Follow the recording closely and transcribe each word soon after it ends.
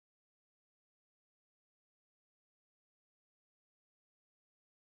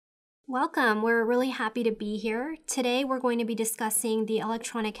Welcome. We're really happy to be here. Today we're going to be discussing the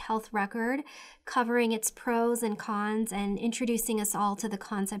electronic health record, covering its pros and cons, and introducing us all to the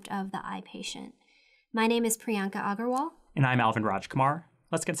concept of the iPatient. My name is Priyanka Agarwal. And I'm Alvin Rajkomar.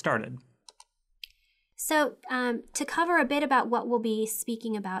 Let's get started. So to cover a bit about what we'll be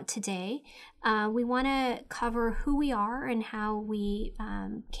speaking about today, we want to cover who we are and how we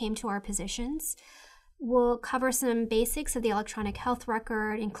came to our positions. We'll cover some basics of the electronic health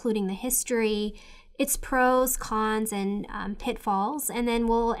record, including the history, its pros, cons, and pitfalls. And then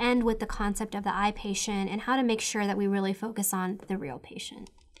we'll end with the concept of the iPatient and how to make sure that we really focus on the real patient.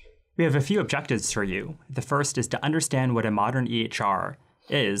 We have a few objectives for you. The first is to understand what a modern EHR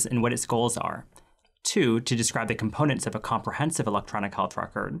is and what its goals are. 2, to describe the components of a comprehensive electronic health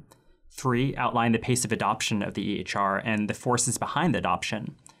record. 3, outline the pace of adoption of the EHR and the forces behind the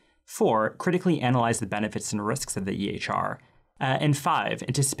adoption. 4, critically analyze the benefits and risks of the EHR. And 5,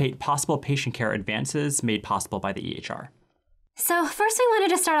 anticipate possible patient care advances made possible by the EHR. So first we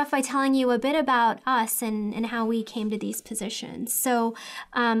wanted to start off by telling you a bit about us and how we came to these positions. So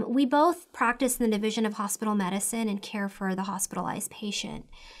we both practice in the Division of Hospital Medicine and care for the hospitalized patient.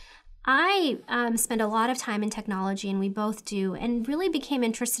 I spend a lot of time in technology, and we both do, and really became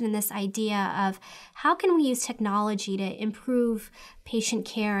interested in this idea of how can we use technology to improve patient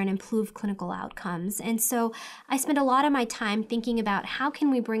care and improve clinical outcomes. And so I spend a lot of my time thinking about how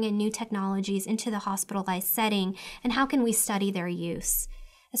can we bring in new technologies into the hospitalized setting, and how can we study their use.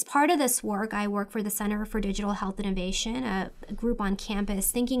 As part of this work, I work for the Center for Digital Health Innovation, a group on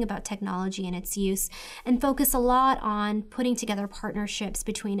campus thinking about technology and its use, and focus a lot on putting together partnerships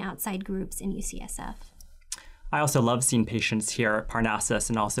between outside groups in UCSF. I also love seeing patients here at Parnassus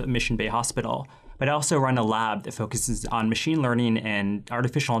and also at Mission Bay Hospital, but I also run a lab that focuses on machine learning and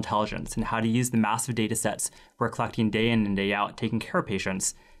artificial intelligence and how to use the massive data sets we're collecting day in and day out taking care of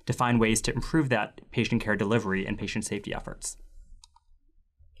patients to find ways to improve that patient care delivery and patient safety efforts.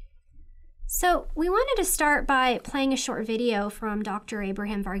 So we wanted to start by playing a short video from Dr.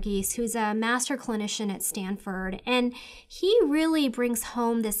 Abraham Verghese, who's a master clinician at Stanford. And he really brings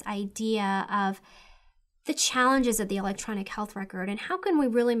home this idea of the challenges of the electronic health record and how can we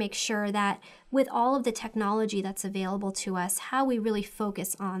really make sure that with all of the technology that's available to us, how we really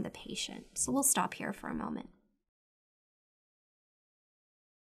focus on the patient. So we'll stop here for a moment.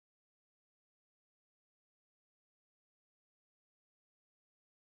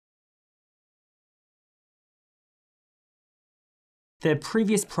 The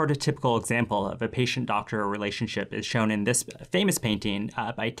previous prototypical example of a patient-doctor relationship is shown in this famous painting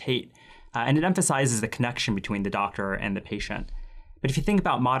by Tate, and it emphasizes the connection between the doctor and the patient. But if you think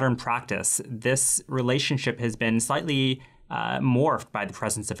about modern practice, this relationship has been slightly morphed by the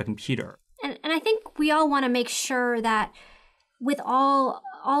presence of a computer. And I think we all want to make sure that with all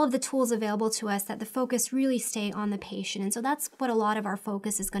of the tools available to us, that the focus really stay on the patient. And so that's what a lot of our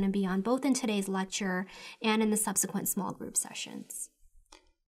focus is going to be on, both in today's lecture and in the subsequent small group sessions.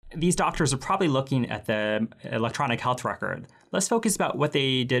 These doctors are probably looking at the electronic health record. Let's focus about what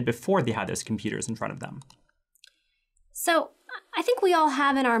they did before they had those computers in front of them. So I think we all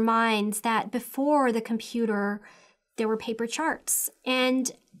have in our minds that before the computer, there were paper charts. And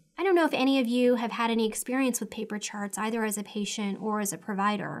I don't know if any of you have had any experience with paper charts, either as a patient or as a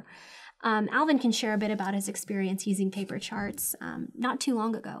provider. Alvin can share a bit about his experience using paper charts not too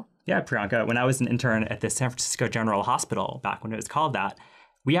long ago. Yeah, Priyanka, when I was an intern at the San Francisco General Hospital, back when it was called that,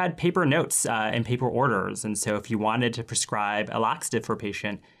 we had paper notes and paper orders. And so if you wanted to prescribe a laxative for a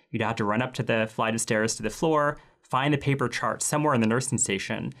patient, you'd have to run up to the flight of stairs to the floor, find a paper chart somewhere in the nursing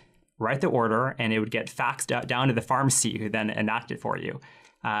station, write the order, and it would get faxed out down to the pharmacy who then enact it for you.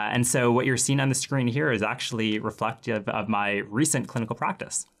 And so what you're seeing on the screen here is actually reflective of my recent clinical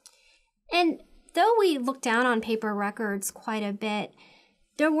practice. And though we look down on paper records quite a bit,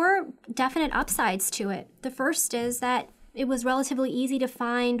 there were definite upsides to it. The first is that it was relatively easy to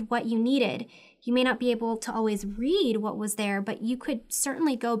find what you needed. You may not be able to always read what was there, but you could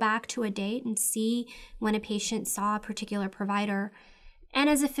certainly go back to a date and see when a patient saw a particular provider. And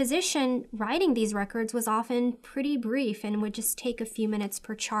as a physician, writing these records was often pretty brief and would just take a few minutes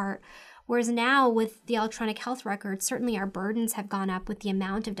per chart. Whereas now with the electronic health record, certainly our burdens have gone up with the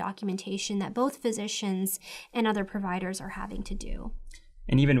amount of documentation that both physicians and other providers are having to do.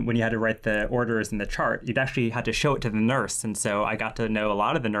 And even when you had to write the orders in the chart, you'd actually had to show it to the nurse. And so I got to know a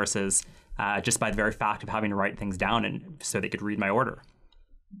lot of the nurses just by the very fact of having to write things down and so they could read my order.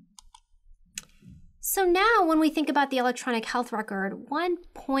 So now when we think about the electronic health record, one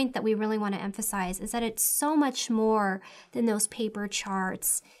point that we really want to emphasize is that it's so much more than those paper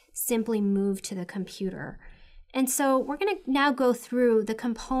charts simply moved to the computer. And so we're going to now go through the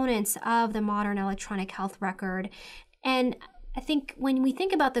components of the modern electronic health record. And I think when we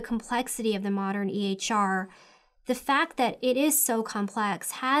think about the complexity of the modern EHR, the fact that it is so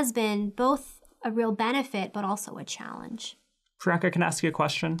complex has been both a real benefit, but also a challenge. Priyanka, can I ask you a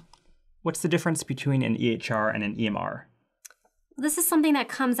question? What's the difference between an EHR and an EMR? This is something that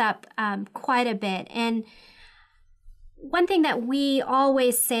comes up quite a bit. And one thing that we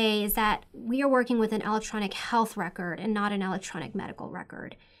always say is that we are working with an electronic health record and not an electronic medical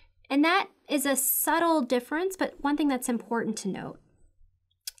record. And that is a subtle difference, but one thing that's important to note.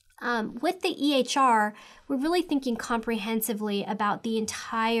 With the EHR, we're really thinking comprehensively about the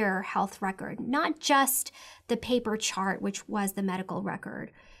entire health record, not just the paper chart, which was the medical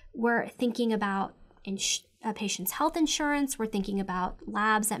record. We're thinking about a patient's health insurance. We're thinking about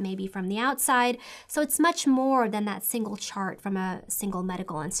labs that may be from the outside. So it's much more than that single chart from a single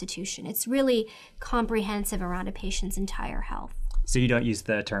medical institution. It's really comprehensive around a patient's entire health. So you don't use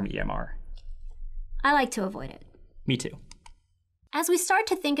the term EMR? I like to avoid it. Me too. As we start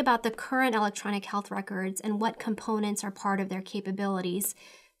to think about the current electronic health records and what components are part of their capabilities,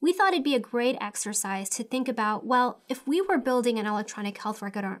 we thought it'd be a great exercise to think about, well, if we were building an electronic health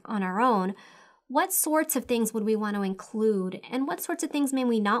record on our own, what sorts of things would we want to include, and what sorts of things may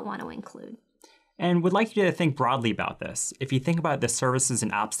we not want to include? And would like you to think broadly about this. If you think about the services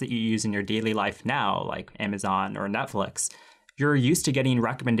and apps that you use in your daily life now, like Amazon or Netflix, you're used to getting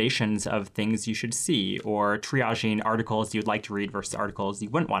recommendations of things you should see or triaging articles you'd like to read versus articles you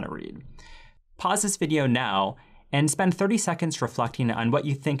wouldn't want to read. Pause this video now and spend 30 seconds reflecting on what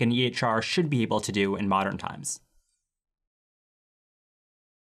you think an EHR should be able to do in modern times.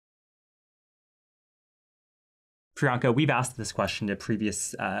 Priyanka, we've asked this question to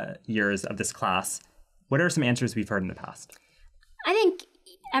previous years of this class. What are some answers we've heard in the past? I think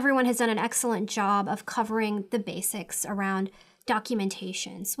everyone has done an excellent job of covering the basics around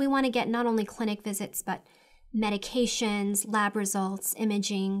documentation. So we want to get not only clinic visits, but medications, lab results,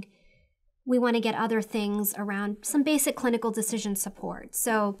 imaging. We want to get other things around some basic clinical decision support.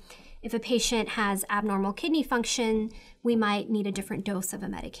 So if a patient has abnormal kidney function, we might need a different dose of a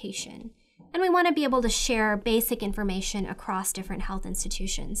medication. And we want to be able to share basic information across different health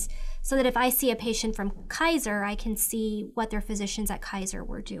institutions so that if I see a patient from Kaiser, I can see what their physicians at Kaiser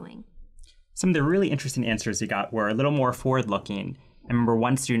were doing. Some of the really interesting answers you got were a little more forward-looking. I remember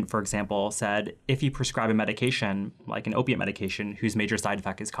one student, for example, said, if you prescribe a medication, like an opiate medication, whose major side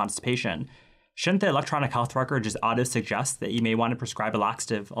effect is constipation, shouldn't the electronic health record just auto-suggest that you may want to prescribe a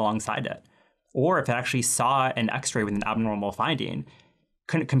laxative alongside it? Or if it actually saw an x-ray with an abnormal finding,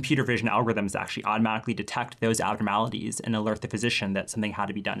 couldn't computer vision algorithms actually automatically detect those abnormalities and alert the physician that something had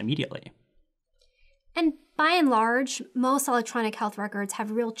to be done immediately? And by and large, most electronic health records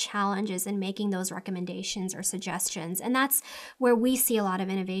have real challenges in making those recommendations or suggestions. And that's where we see a lot of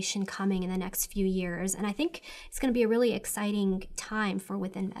innovation coming in the next few years. And I think it's going to be a really exciting time for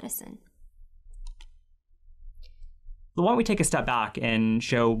within medicine. Well, why don't we take a step back and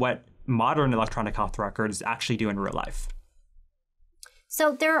show what modern electronic health records actually do in real life?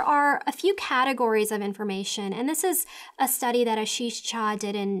 So there are a few categories of information, and this is a study that Ashish Jha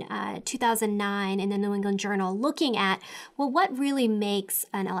did in 2009 in the New England Journal looking at, well, what really makes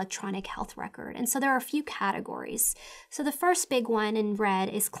an electronic health record? And so there are a few categories. So the first big one in red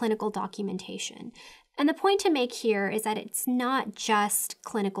is clinical documentation. And the point to make here is that it's not just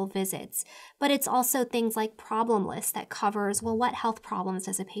clinical visits, but it's also things like problem lists that covers, well, what health problems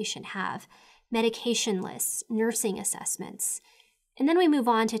does a patient have? Medication lists, nursing assessments. And then we move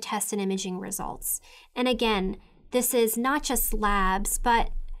on to test and imaging results. And again, this is not just labs,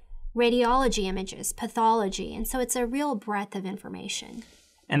 but radiology images, pathology. And so it's a real breadth of information.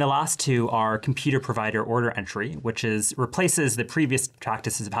 And the last two are computer provider order entry, which replaces the previous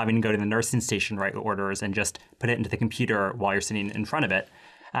practices of having to go to the nursing station, write orders, and just put it into the computer while you're sitting in front of it.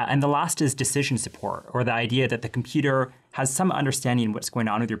 And the last is decision support, or the idea that the computer has some understanding of what's going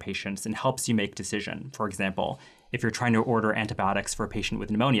on with your patients and helps you make decision. For example, if you're trying to order antibiotics for a patient with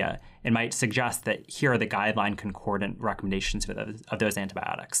pneumonia, it might suggest that here are the guideline concordant recommendations of those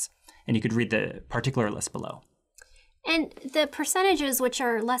antibiotics. And you could read the particular list below. And the percentages, which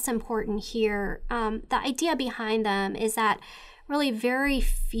are less important here, the idea behind them is that really very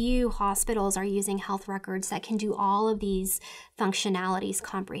few hospitals are using health records that can do all of these functionalities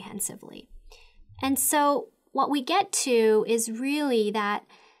comprehensively. And so what we get to is really that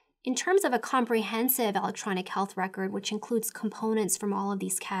in terms of a comprehensive electronic health record, which includes components from all of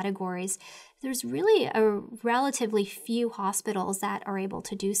these categories, there's really a relatively few hospitals that are able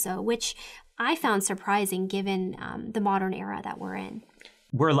to do so, which I found surprising given the modern era that we're in.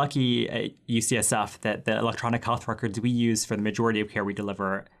 We're lucky at UCSF that the electronic health records we use for the majority of care we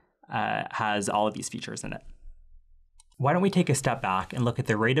deliver has all of these features in it. Why don't we take a step back and look at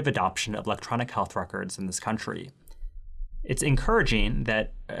the rate of adoption of electronic health records in this country? It's encouraging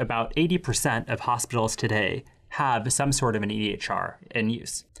that about 80% of hospitals today have some sort of an EHR in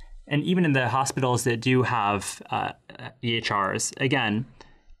use. And even in the hospitals that do have EHRs, again,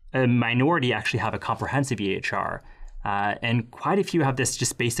 a minority actually have a comprehensive EHR, and quite a few have this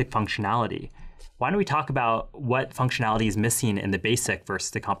just basic functionality. Why don't we talk about what functionality is missing in the basic versus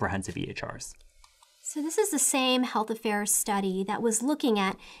the comprehensive EHRs? So this is the same health affairs study that was looking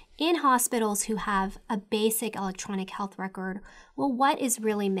at in hospitals who have a basic electronic health record, well, what is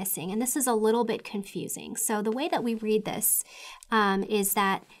really missing? And this is a little bit confusing. So the way that we read this is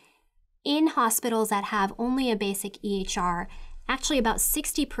that in hospitals that have only a basic EHR, actually about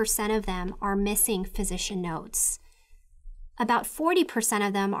 60% of them are missing physician notes. About 40%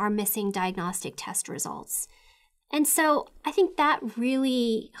 of them are missing diagnostic test results. And so I think that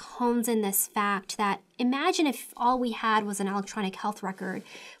really hones in this fact that imagine if all we had was an electronic health record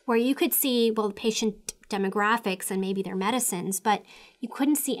where you could see, well, patient demographics and maybe their medicines, but you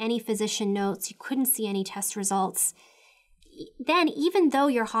couldn't see any physician notes, you couldn't see any test results. Then even though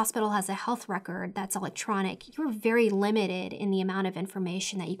your hospital has a health record that's electronic, you're very limited in the amount of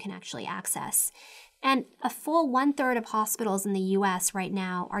information that you can actually access. And a full 1/3 of hospitals in the US right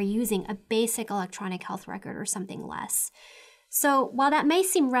now are using a basic electronic health record or something less. So while that may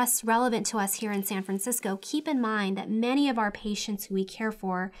seem less relevant to us here in San Francisco, keep in mind that many of our patients who we care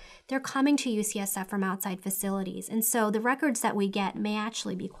for, they're coming to UCSF from outside facilities. And so the records that we get may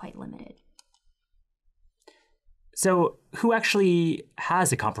actually be quite limited. So who actually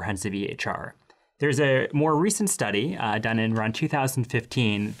has a comprehensive EHR? There's a more recent study done in around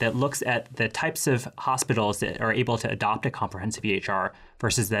 2015 that looks at the types of hospitals that are able to adopt a comprehensive EHR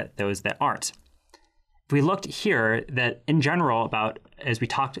versus those that aren't. If we looked here, that in general, as we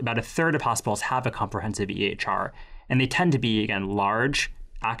talked, about 1/3 of hospitals have a comprehensive EHR, and they tend to be, again, large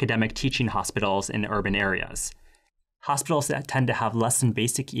academic teaching hospitals in urban areas. Hospitals that tend to have less than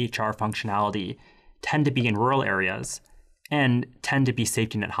basic EHR functionality tend to be in rural areas and tend to be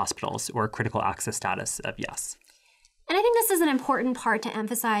safety net hospitals or critical access status of yes. And I think this is an important part to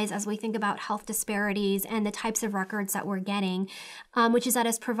emphasize as we think about health disparities and the types of records that we're getting, which is that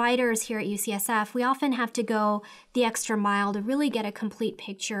as providers here at UCSF, we often have to go the extra mile to really get a complete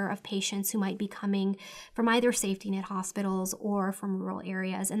picture of patients who might be coming from either safety net hospitals or from rural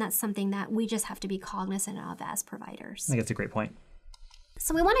areas. And that's something that we just have to be cognizant of as providers. I think that's a great point.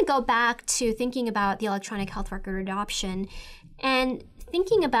 So we want to go back to thinking about the electronic health record adoption and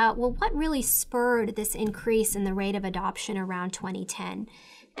thinking about, well, what really spurred this increase in the rate of adoption around 2010?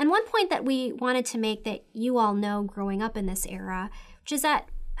 And one point that we wanted to make that you all know growing up in this era, which is that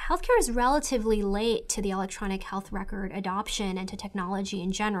healthcare is relatively late to the electronic health record adoption and to technology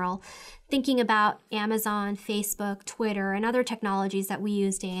in general. Thinking about Amazon, Facebook, Twitter, and other technologies that we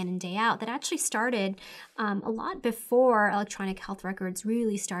use day in and day out that actually started a lot before electronic health records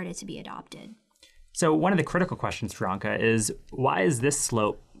really started to be adopted. So one of the critical questions, Priyanka, is why is this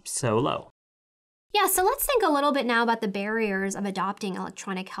slope so low? Yeah, so let's think a little bit now about the barriers of adopting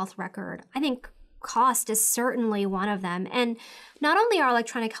electronic health record. I think cost is certainly one of them. And not only are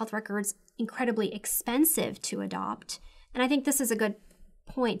electronic health records incredibly expensive to adopt, and I think this is a good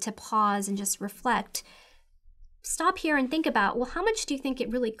point to pause and just reflect, stop here and think about, well, how much do you think it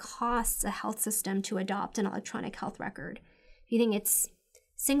really costs a health system to adopt an electronic health record? Do you think it's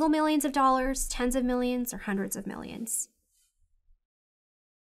single millions of dollars, tens of millions, or hundreds of millions?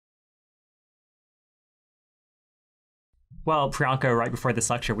 Well, Priyanka, right before this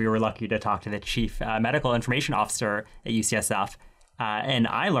lecture, we were lucky to talk to the chief medical information officer at UCSF. And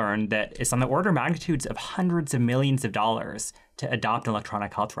I learned that it's on the order of magnitudes of hundreds of millions of dollars to adopt an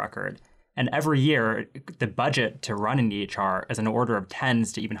electronic health record. And every year, the budget to run an EHR is an order of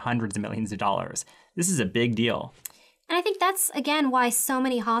tens to even hundreds of millions of dollars. This is a big deal. And I think that's, again, why so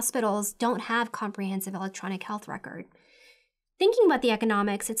many hospitals don't have comprehensive electronic health record. Thinking about the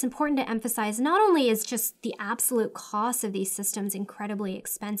economics, it's important to emphasize not only is just the absolute cost of these systems incredibly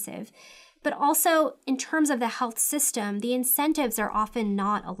expensive, but also in terms of the health system, the incentives are often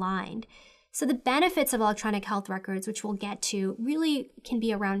not aligned. So the benefits of electronic health records, which we'll get to, really can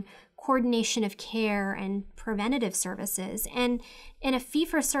be around coordination of care and preventative services. And in a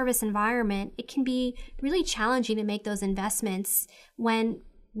fee-for-service environment, it can be really challenging to make those investments when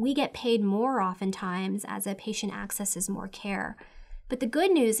we get paid more oftentimes as a patient accesses more care. But the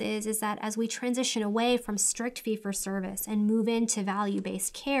good news is that as we transition away from strict fee-for-service and move into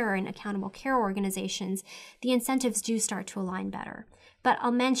value-based care and accountable care organizations, the incentives do start to align better. But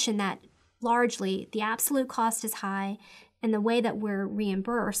I'll mention that largely the absolute cost is high, and the way that we're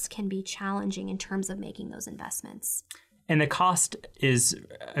reimbursed can be challenging in terms of making those investments. And the cost is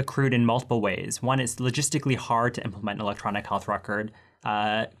accrued in multiple ways. One, it's logistically hard to implement an electronic health record.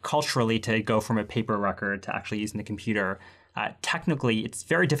 Culturally, to go from a paper record to actually using the computer. Technically, it's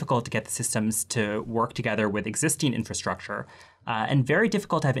very difficult to get the systems to work together with existing infrastructure, and very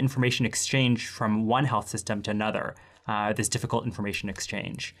difficult to have information exchange from one health system to another, this difficult information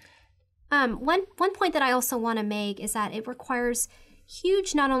exchange. One point that I also want to make is that it requires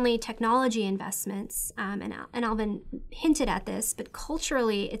huge not only technology investments, and Alvin hinted at this, but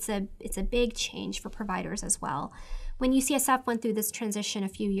culturally it's a big change for providers as well. When UCSF went through this transition a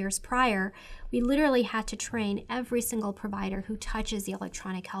few years prior, we literally had to train every single provider who touches the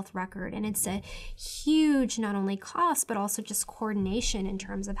electronic health record. And it's a huge not only cost, but also just coordination in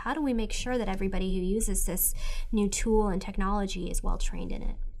terms of how do we make sure that everybody who uses this new tool and technology is well trained in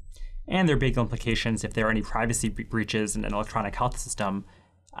it. And there are big implications if there are any privacy breaches in an electronic health system.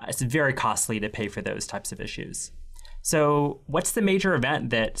 It's very costly to pay for those types of issues. So what's the major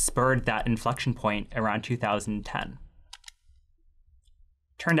event that spurred that inflection point around 2010?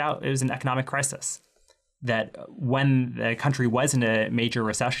 Turned out it was an economic crisis. That when the country was in a major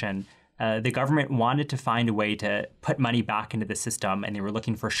recession, the government wanted to find a way to put money back into the system, and they were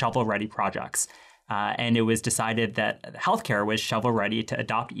looking for shovel-ready projects. And it was decided that healthcare was shovel-ready to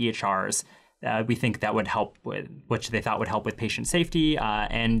adopt EHRs. We think that would help with, which they thought would help with patient safety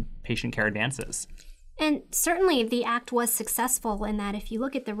and patient care advances. And certainly the act was successful in that if you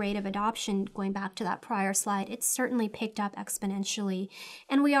look at the rate of adoption, going back to that prior slide, it's certainly picked up exponentially.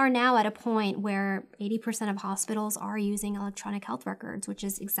 And we are now at a point where 80% of hospitals are using electronic health records, which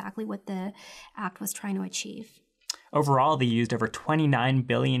is exactly what the act was trying to achieve. Overall, they used over $29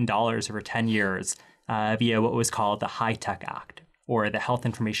 billion over 10 years via what was called the High-Tech Act, or the Health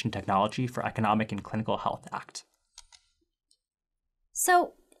Information Technology for Economic and Clinical Health Act.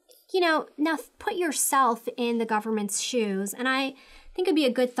 So, now put yourself in the government's shoes, and I think it'd be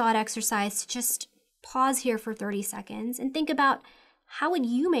a good thought exercise to just pause here for 30 seconds and think about how would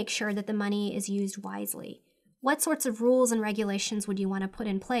you make sure that the money is used wisely? What sorts of rules and regulations would you want to put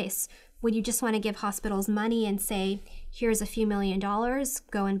in place? Would you just want to give hospitals money and say, here's a few $1 million,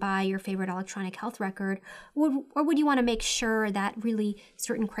 go and buy your favorite electronic health record? Or would you want to make sure that really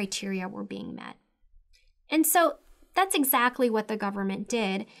certain criteria were being met? And so that's exactly what the government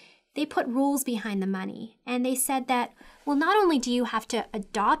did. They put rules behind the money, and they said that, well, not only do you have to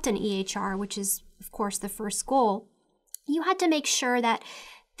adopt an EHR, which is, of course, the first goal, you had to make sure that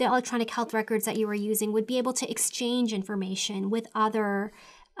the electronic health records that you were using would be able to exchange information with other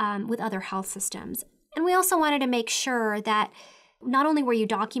health systems. And we also wanted to make sure that not only were you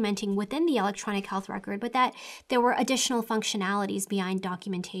documenting within the electronic health record, but that there were additional functionalities beyond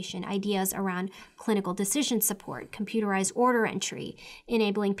documentation, ideas around clinical decision support, computerized order entry,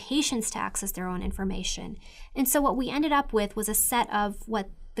 enabling patients to access their own information. And so what we ended up with was a set of what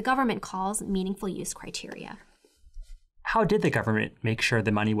the government calls meaningful use criteria. How did the government make sure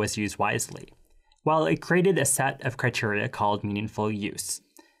the money was used wisely? Well, it created a set of criteria called meaningful use.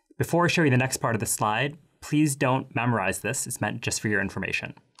 Before I show you the next part of the slide, please don't memorize this. It's meant just for your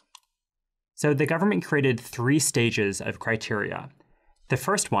information. So the government created 3 stages of criteria. The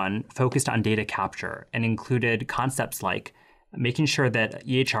first one focused on data capture and included concepts like making sure that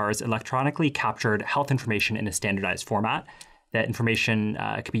EHRs electronically captured health information in a standardized format. That information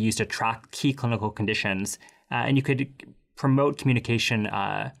could be used to track key clinical conditions, and you could promote communication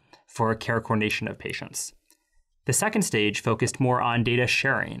for care coordination of patients. The second stage focused more on data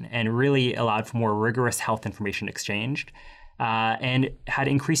sharing and really allowed for more rigorous health information exchanged, and had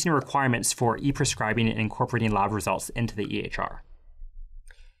increasing requirements for e-prescribing and incorporating lab results into the EHR.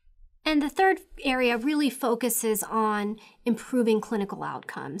 And the third area really focuses on improving clinical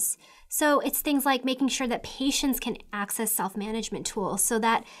outcomes. So it's things like making sure that patients can access self-management tools so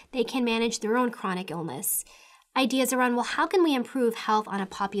that they can manage their own chronic illness. Ideas around, well, how can we improve health on a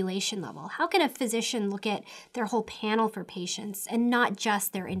population level? How can a physician look at their whole panel for patients and not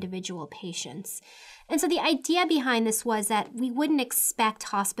just their individual patients? And so the idea behind this was that we wouldn't expect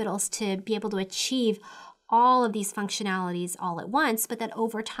hospitals to be able to achieve all of these functionalities all at once, but that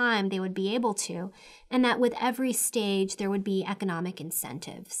over time they would be able to, and that with every stage there would be economic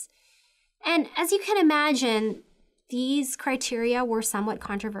incentives. And as you can imagine, these criteria were somewhat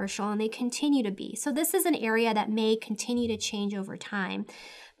controversial, and they continue to be. So this is an area that may continue to change over time.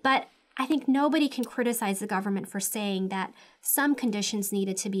 But I think nobody can criticize the government for saying that some conditions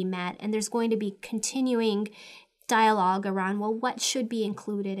needed to be met, and there's going to be continuing dialogue around, well, what should be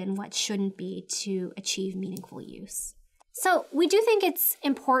included and what shouldn't be to achieve meaningful use. So we do think it's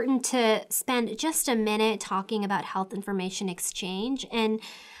important to spend just a minute talking about health information exchange. And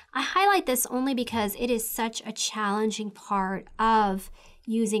I highlight this only because it is such a challenging part of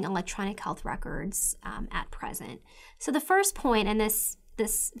using electronic health records at present. So the first point, and this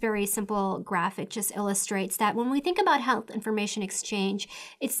very simple graphic just illustrates that when we think about health information exchange,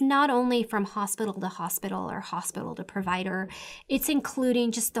 it's not only from hospital to hospital or hospital to provider, it's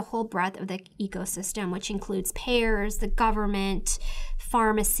including just the whole breadth of the ecosystem, which includes payers, the government,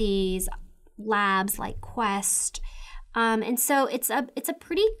 pharmacies, labs like Quest. And so it's a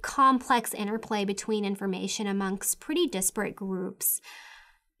pretty complex interplay between information amongst pretty disparate groups.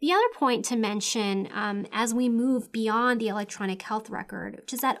 The other point to mention as we move beyond the electronic health record,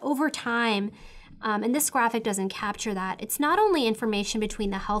 which is that over time, and this graphic doesn't capture that, it's not only information between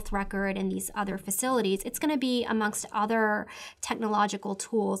the health record and these other facilities, it's going to be amongst other technological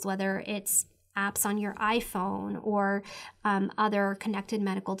tools, whether it's apps on your iPhone or other connected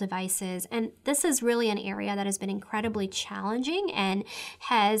medical devices. And this is really an area that has been incredibly challenging and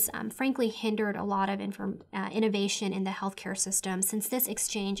has frankly hindered a lot of innovation in the healthcare system since this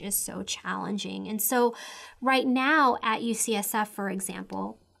exchange is so challenging. And so right now at UCSF, for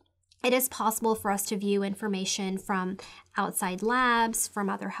example, it is possible for us to view information from outside labs, from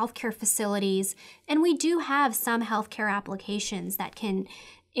other healthcare facilities, and we do have some healthcare applications that can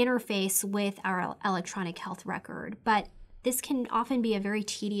interface with our electronic health record. But this can often be a very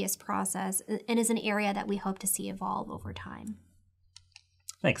tedious process and is an area that we hope to see evolve over time.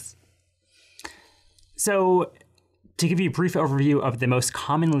 Thanks. So to give you a brief overview of the most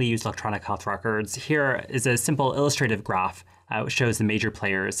commonly used electronic health records, here is a simple illustrative graph which shows the major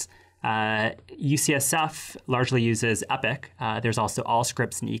players. UCSF largely uses Epic. There's also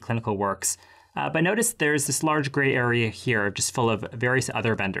Allscripts and eClinicalWorks. But notice there's this large gray area here just full of various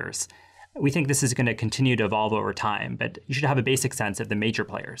other vendors. We think this is going to continue to evolve over time, but you should have a basic sense of the major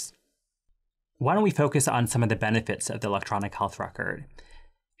players. Why don't we focus on some of the benefits of the electronic health record?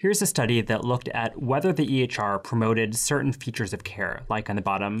 Here's a study that looked at whether the EHR promoted certain features of care, like on the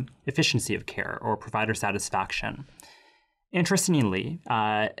bottom, efficiency of care or provider satisfaction. Interestingly,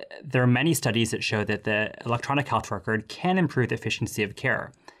 there are many studies that show that the electronic health record can improve the efficiency of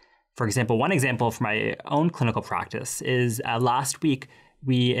care. For example, one example from my own clinical practice is last week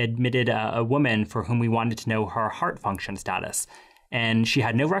we admitted a woman for whom we wanted to know her heart function status. And she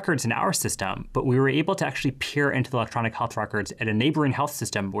had no records in our system, but we were able to actually peer into the electronic health records at a neighboring health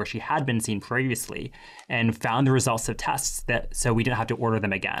system where she had been seen previously and found the results of tests so we didn't have to order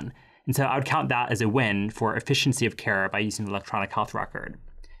them again. And so I would count that as a win for efficiency of care by using the electronic health record.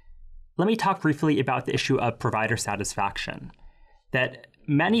 Let me talk briefly about the issue of provider satisfaction. That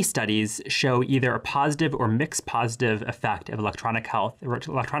many studies show either a positive or mixed positive effect of electronic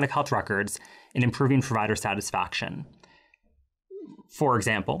health records in improving provider satisfaction. For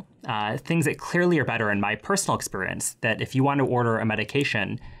example, things that clearly are better in my personal experience, that if you want to order a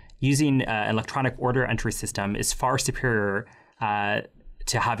medication, using an electronic order entry system is far superior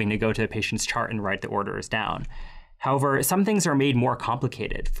to having to go to a patient's chart and write the orders down. However, some things are made more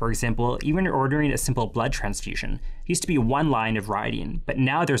complicated. For example, even ordering a simple blood transfusion used to be one line of writing, but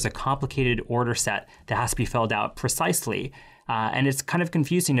now there's a complicated order set that has to be filled out precisely. And it's kind of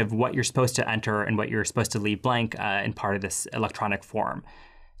confusing of what you're supposed to enter and what you're supposed to leave blank in part of this electronic form.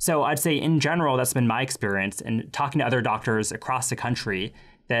 So I'd say in general, that's been my experience. And talking to other doctors across the country,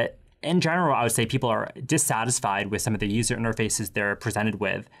 that in general, I would say people are dissatisfied with some of the user interfaces they're presented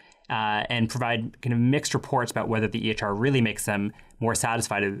with. And provide kind of mixed reports about whether the EHR really makes them more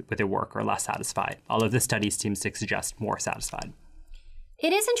satisfied with their work or less satisfied, although this study seems to suggest more satisfied.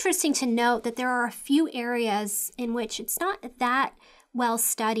 It is interesting to note that there are a few areas in which it's not that well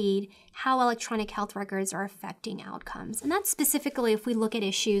studied how electronic health records are affecting outcomes. And that's specifically if we look at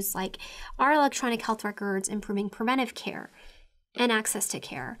issues like, are electronic health records improving preventive care and access to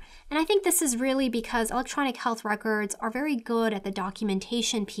care? And I think this is really because electronic health records are very good at the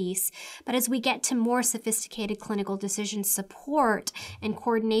documentation piece, but as we get to more sophisticated clinical decision support and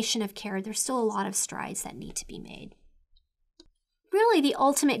coordination of care, there's still a lot of strides that need to be made. Really, the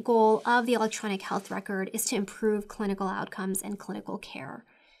ultimate goal of the electronic health record is to improve clinical outcomes and clinical care.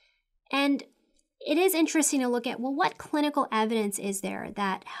 And it is interesting to look at, well, what clinical evidence is there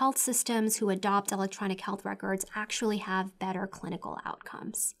that health systems who adopt electronic health records actually have better clinical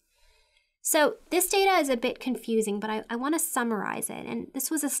outcomes? So this data is a bit confusing, but I want to summarize it. And this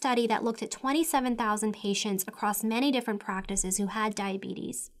was a study that looked at 27,000 patients across many different practices who had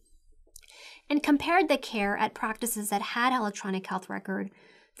diabetes and compared the care at practices that had electronic health record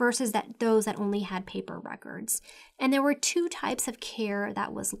versus those that only had paper records. And there were two types of care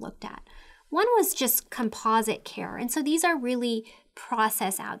that was looked at. One was just composite care. And so these are really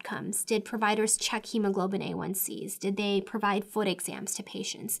process outcomes. Did providers check hemoglobin A1Cs? Did they provide foot exams to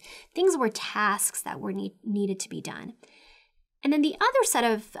patients? Things were tasks that were needed to be done. And then the other set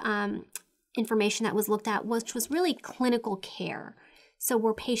of information that was looked at was really clinical care. So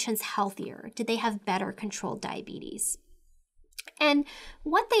were patients healthier? Did they have better controlled diabetes? And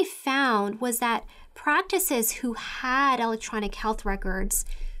what they found was that practices who had electronic health records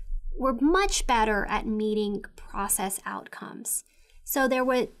were much better at meeting process outcomes. So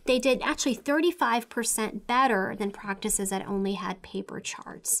they did actually 35% better than practices that only had paper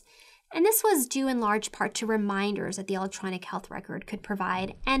charts. And this was due in large part to reminders that the electronic health record could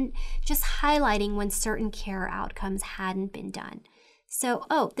provide and just highlighting when certain care outcomes hadn't been done. So,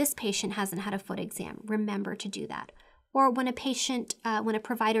 this patient hasn't had a foot exam. Remember to do that. Or when a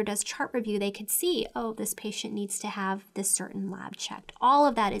provider does chart review, they could see, this patient needs to have this certain lab checked. All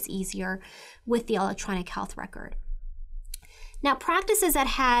of that is easier with the electronic health record. Now, practices that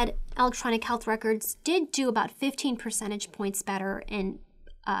had electronic health records did do about 15 percentage points better in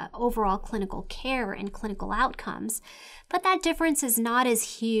overall clinical care and clinical outcomes, but that difference is not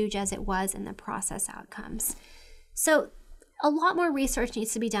as huge as it was in the process outcomes. So a lot more research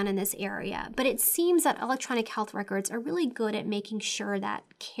needs to be done in this area, but it seems that electronic health records are really good at making sure that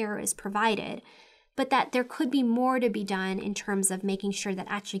care is provided, but that there could be more to be done in terms of making sure that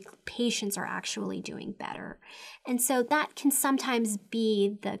actually patients are actually doing better. And so that can sometimes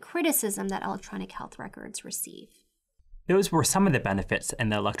be the criticism that electronic health records receive. Those were some of the benefits in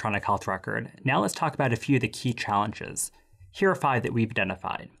the electronic health record. Now let's talk about a few of the key challenges. Here are 5 that we've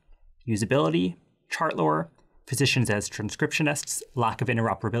identified: usability, chart lore, physicians as transcriptionists, lack of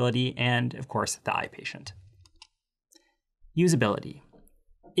interoperability, and, of course, the iPatient. Usability.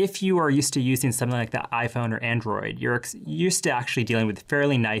 If you are used to using something like the iPhone or Android, you're used to actually dealing with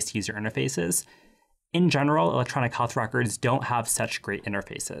fairly nice user interfaces. In general, electronic health records don't have such great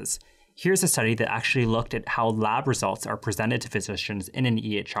interfaces. Here's a study that actually looked at how lab results are presented to physicians in an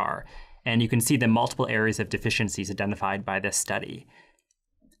EHR, and you can see the multiple areas of deficiencies identified by this study.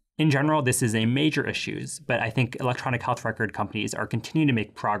 In general, this is a major issue, but I think electronic health record companies are continuing to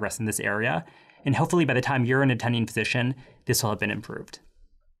make progress in this area, and hopefully by the time you're an attending physician, this will have been improved.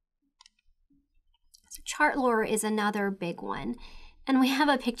 So chart lore is another big one, and we have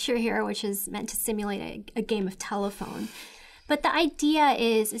a picture here which is meant to simulate a game of telephone. But the idea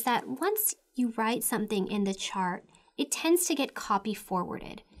is that once you write something in the chart, it tends to get copy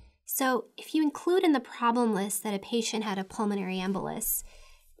forwarded. So if you include in the problem list that a patient had a pulmonary embolus,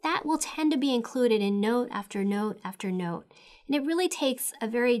 that will tend to be included in note after note after note. And it really takes a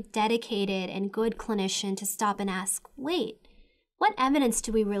very dedicated and good clinician to stop and ask, wait, what evidence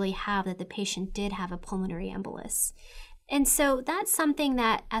do we really have that the patient did have a pulmonary embolus? And so that's something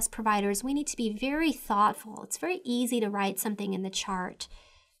that as providers, we need to be very thoughtful. It's very easy to write something in the chart.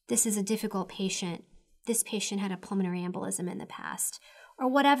 This is a difficult patient. This patient had a pulmonary embolism in the past, or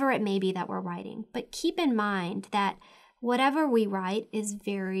whatever it may be that we're writing. But keep in mind that whatever we write is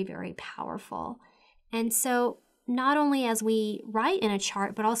very, very powerful. And so not only as we write in a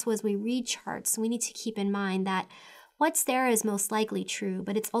chart, but also as we read charts, we need to keep in mind that what's there is most likely true,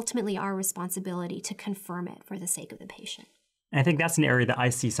 but it's ultimately our responsibility to confirm it for the sake of the patient. And I think that's an area that I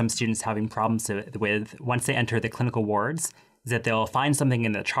see some students having problems with once they enter the clinical wards, is that they'll find something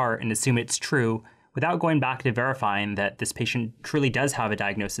in the chart and assume it's true without going back to verifying that this patient truly does have a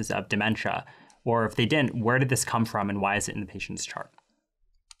diagnosis of dementia. Or if they didn't, where did this come from and why is it in the patient's chart?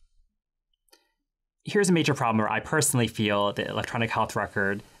 Here's a major problem where I personally feel the electronic health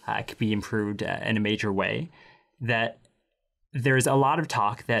record could be improved in a major way. That there's a lot of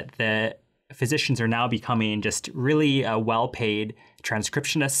talk that the physicians are now becoming just really well-paid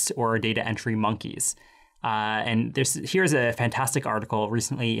transcriptionists or data entry monkeys. And here's a fantastic article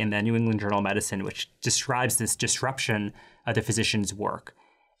recently in the New England Journal of Medicine, which describes this disruption of the physician's work.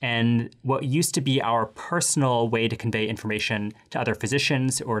 And what used to be our personal way to convey information to other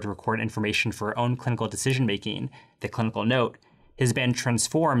physicians or to record information for our own clinical decision-making, the clinical note, has been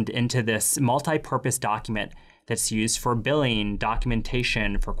transformed into this multi-purpose document that's used for billing,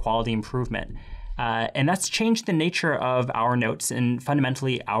 documentation, for quality improvement. And that's changed the nature of our notes and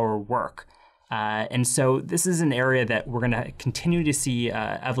fundamentally our work. And so this is an area that we're going to continue to see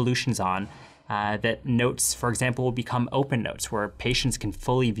evolutions on, that notes, for example, will become open notes where patients can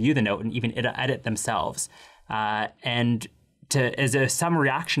fully view the note and even edit themselves. And as some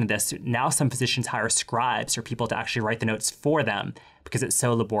reaction to this, now some physicians hire scribes or people to actually write the notes for them because it's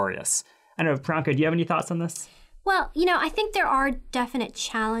so laborious. I don't know, Priyanka, do you have any thoughts on this? Well, I think there are definite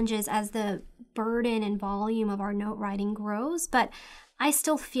challenges as the burden and volume of our note writing grows, but I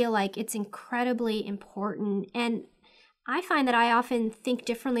still feel like it's incredibly important. And I find that I often think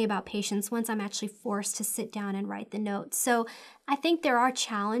differently about patients once I'm actually forced to sit down and write the notes. So I think there are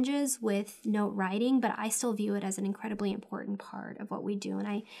challenges with note writing, but I still view it as an incredibly important part of what we do. And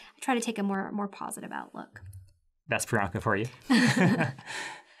I try to take a more positive outlook. That's Priyanka for you.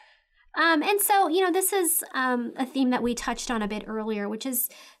 And so, this is a theme that we touched on a bit earlier, which is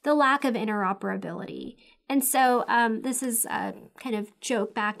the lack of interoperability. And so this is a kind of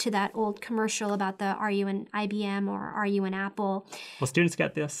joke back to that old commercial about the are you an IBM or are you an Apple? Well, students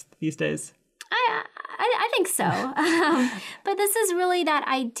get this these days. I think so. But this is really that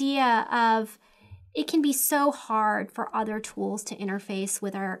idea of it can be so hard for other tools to interface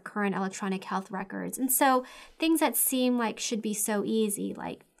with our current electronic health records. And so things that seem like should be so easy,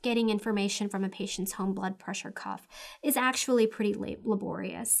 like getting information from a patient's home blood pressure cuff, is actually pretty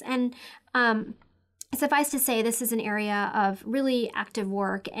laborious. And suffice to say, this is an area of really active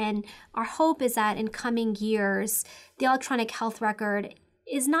work. And our hope is that in coming years, the electronic health record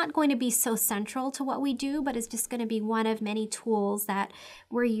is not going to be so central to what we do, but is just going to be one of many tools that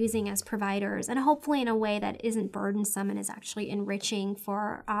we're using as providers, and hopefully in a way that isn't burdensome and is actually enriching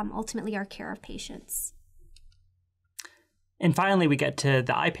for ultimately our care of patients. And finally, we get to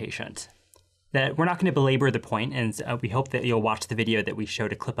the iPatient. That we're not going to belabor the point, and we hope that you'll watch the video that we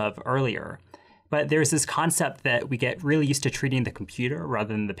showed a clip of earlier. But there's this concept that we get really used to treating the computer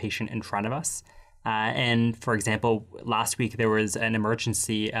rather than the patient in front of us. And for example, last week there was an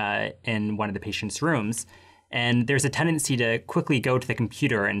emergency in one of the patient's rooms, and there's a tendency to quickly go to the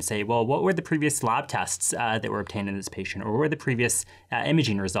computer and say, well, what were the previous lab tests that were obtained in this patient, or what were the previous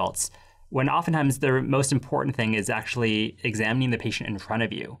imaging results? When oftentimes the most important thing is actually examining the patient in front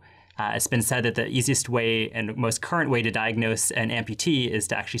of you. It's been said that the easiest way and most current way to diagnose an amputee is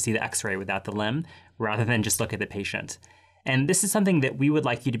to actually see the x-ray without the limb, rather than just look at the patient. And this is something that we would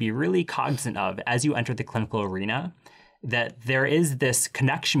like you to be really cognizant of as you enter the clinical arena, that there is this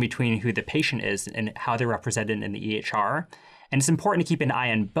connection between who the patient is and how they're represented in the EHR. And it's important to keep an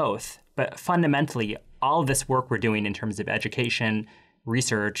eye on both. But fundamentally, all of this work we're doing in terms of education,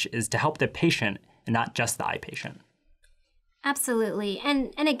 research, is to help the patient and not just the iPatient. Absolutely.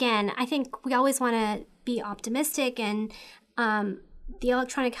 And again, I think we always want to be optimistic, and the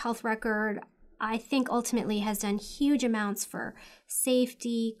electronic health record, I think, ultimately has done huge amounts for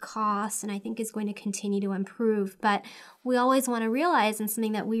safety, costs, and I think is going to continue to improve. But we always want to realize, and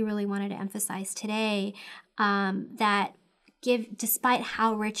something that we really wanted to emphasize today, that despite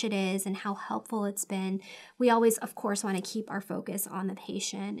how rich it is and how helpful it's been, we always, of course, want to keep our focus on the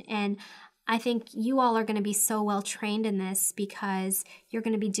patient. And I think you all are going to be so well trained in this because you're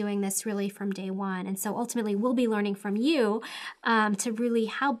going to be doing this really from day one. And so ultimately we'll be learning from you to really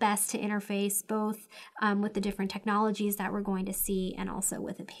how best to interface both with the different technologies that we're going to see and also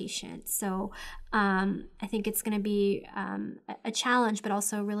with a patient. So I think it's going to be a challenge, but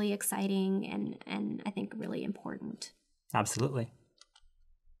also really exciting and I think really important. Absolutely.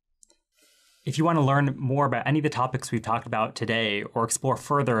 If you want to learn more about any of the topics we've talked about today or explore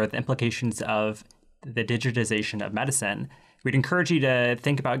further the implications of the digitization of medicine, we'd encourage you to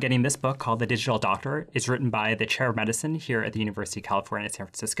think about getting this book called The Digital Doctor. It's written by the chair of medicine here at the University of California, San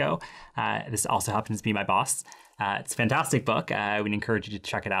Francisco. This also happens to be my boss. It's a fantastic book. We'd encourage you to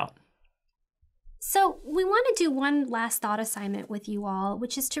check it out. So we want to do one last thought assignment with you all,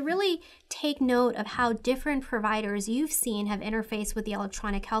 which is to really take note of how different providers you've seen have interfaced with the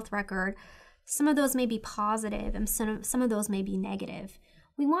electronic health record. Some of those may be positive and some of those may be negative.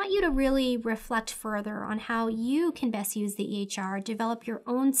 We want you to really reflect further on how you can best use the EHR, develop your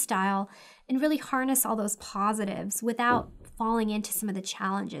own style, and really harness all those positives without falling into some of the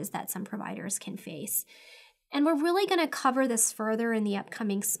challenges that some providers can face. And we're really going to cover this further in the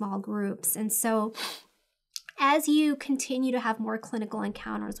upcoming small groups. And so as you continue to have more clinical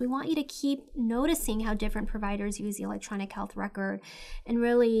encounters, we want you to keep noticing how different providers use the electronic health record and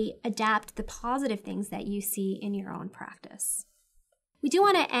really adapt the positive things that you see in your own practice. We do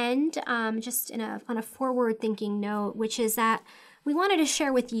want to end just on a forward-thinking note, which is that we wanted to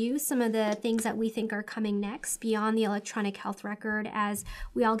share with you some of the things that we think are coming next beyond the electronic health record as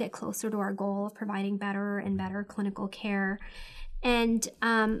we all get closer to our goal of providing better and better clinical care. And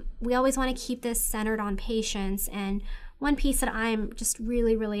we always want to keep this centered on patients. And one piece that I'm just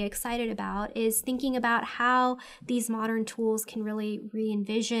really, really excited about is thinking about how these modern tools can really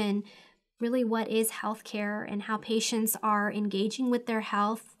re-envision really what is healthcare and how patients are engaging with their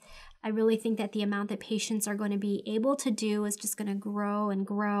health. I really think that the amount that patients are going to be able to do is just going to grow and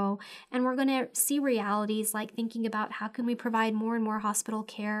grow. And we're going to see realities like thinking about how can we provide more and more hospital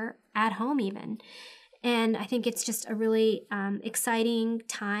care at home even. And I think it's just a really exciting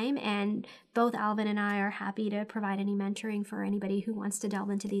time. And both Alvin and I are happy to provide any mentoring for anybody who wants to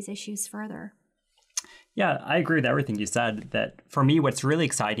delve into these issues further. Yeah, I agree with everything you said. That for me, what's really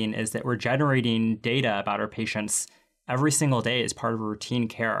exciting is that we're generating data about our patients every single day as part of routine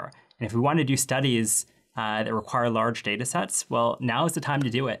care. And if we want to do studies that require large data sets, well, now is the time to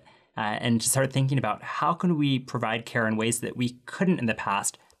do it. And to start thinking about how can we provide care in ways that we couldn't in the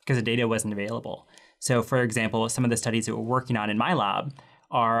past because the data wasn't available. So for example, some of the studies that we're working on in my lab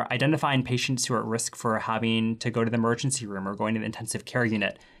are identifying patients who are at risk for having to go to the emergency room or going to the intensive care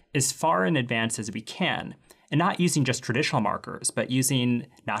unit as far in advance as we can, and not using just traditional markers, but using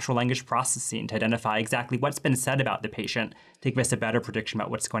natural language processing to identify exactly what's been said about the patient to give us a better prediction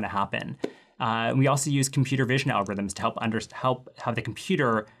about what's going to happen. We also use computer vision algorithms to help have the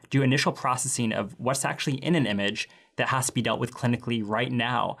computer do initial processing of what's actually in an image that has to be dealt with clinically right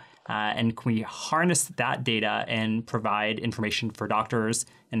now. And can we harness that data and provide information for doctors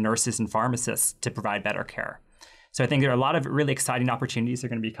and nurses and pharmacists to provide better care? So I think there are a lot of really exciting opportunities that are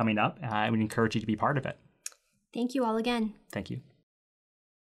going to be coming up. I would encourage you to be part of it. Thank you all again. Thank you.